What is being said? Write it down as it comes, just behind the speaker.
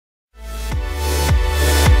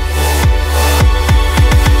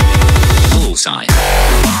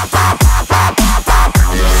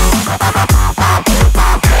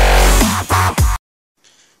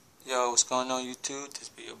going on YouTube? This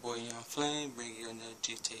be your boy Young Flame, bringing you another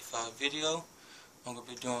GTA 5 video. I'm going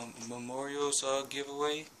to be doing Memorials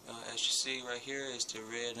giveaway. As you see right here is the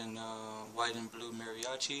red and white and blue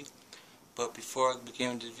mariachi. But before I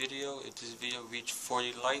begin this video, if this video reached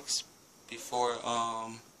 40 likes before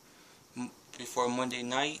Monday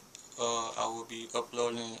night, I will be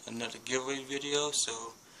uploading another giveaway video. So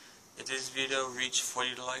if this video reached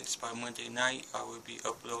 40 likes by Monday night, I will be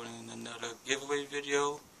uploading another giveaway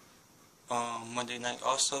video Monday night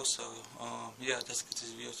also. So yeah, let's get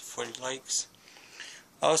this video to 40 likes.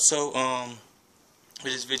 Also,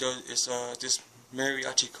 this video is this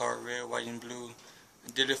mariachi car, red, white, and blue.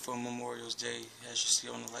 I did it for Memorial's Day. As you see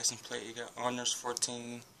on the license plate, it got honors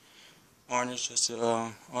 14. Honors just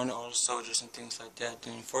honor all the soldiers and things like that.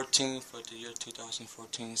 Then 14 for the year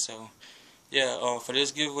 2014. So yeah, for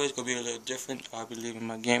this giveaway it's gonna be a little different. I'll be leaving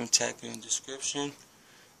my game tag in the description,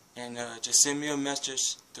 and just send me a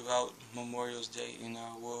message throughout Memorial's Day, and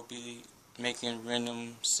I will be making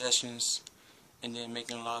random sessions and then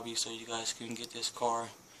making lobbies so you guys can get this car.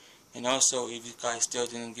 And also, if you guys still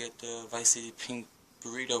didn't get the Vice City pink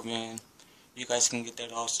burrito van, you guys can get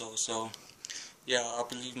that also. So yeah, I'll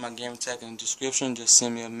be leaving my game tag in the description. Just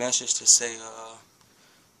send me a message to say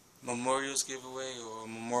Memorials giveaway or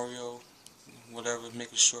Memorial, whatever,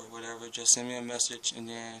 make it short, whatever. Just send me a message, and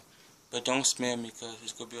then, but don't spam me, because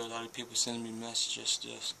there's gonna be a lot of people sending me messages.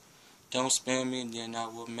 Just don't spam me, and then I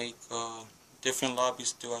will make different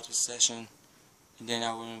lobbies throughout the session, and then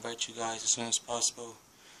I will invite you guys as soon as possible.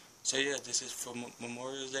 So yeah, this is for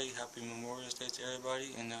Memorial Day. Happy Memorial Day to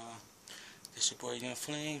everybody, and this your boy Young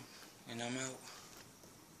Flame, and I'm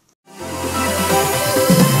out.